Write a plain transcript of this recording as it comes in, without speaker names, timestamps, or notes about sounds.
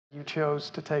You chose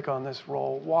to take on this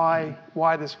role. Why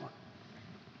this one?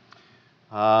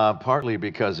 Partly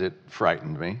because it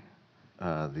frightened me,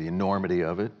 the enormity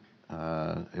of it.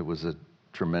 It was a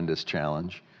tremendous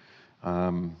challenge.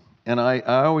 And I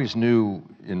always knew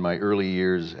in my early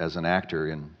years as an actor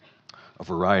in a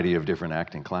variety of different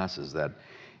acting classes that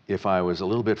if I was a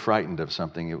little bit frightened of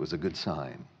something, it was a good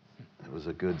sign. It was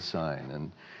a good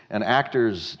sign. And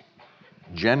actors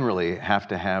generally have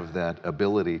to have that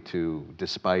ability to,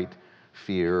 despite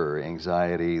fear or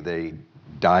anxiety, they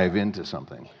dive into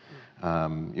something.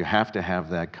 You have to have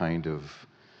that kind of,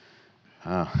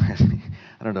 I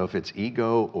don't know if it's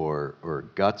ego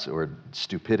or guts or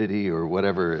stupidity or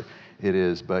whatever it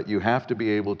is, but you have to be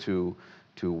able to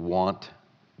want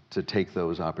to take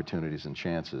those opportunities and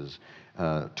chances,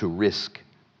 to risk,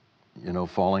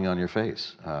 falling on your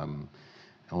face.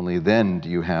 Only then do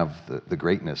you have the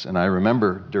greatness. And I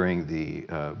remember during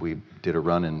we did a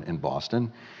run in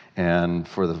Boston, and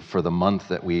for the month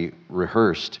that we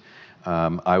rehearsed,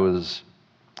 I was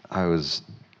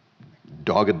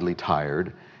doggedly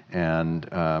tired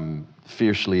and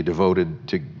fiercely devoted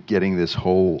to getting this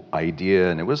whole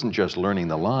idea. And it wasn't just learning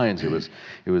the lines; it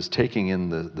was taking in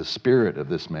the spirit of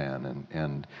this man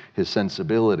and his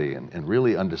sensibility and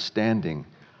really understanding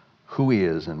who he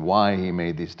is and why he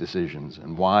made these decisions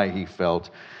and why he felt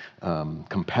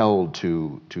compelled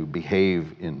to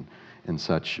behave in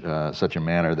such a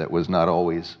manner that was not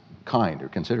always kind or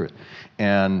considerate.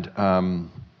 And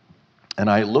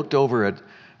I looked over at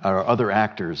our other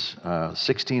actors,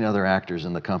 16 other actors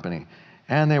in the company,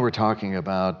 and they were talking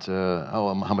about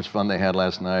how much fun they had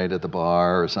last night at the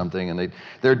bar or something, and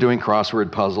they're doing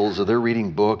crossword puzzles, or they're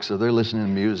reading books, or they're listening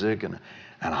to music, and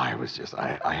I was just,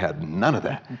 I had none of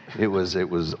that. It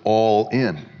was all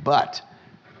in. But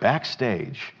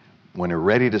backstage, when we're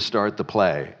ready to start the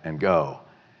play and go,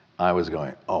 I was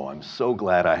going, oh, I'm so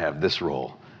glad I have this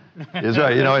role. It's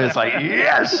right, it's like,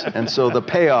 yes! And so the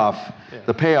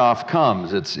payoff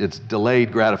comes. It's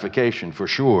delayed gratification for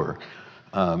sure,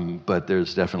 but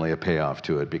there's definitely a payoff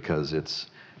to it because it's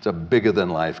a bigger than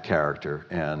life character,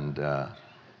 and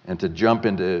to jump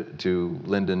into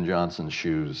Lyndon Johnson's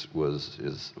shoes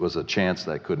was a chance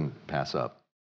that I couldn't pass up.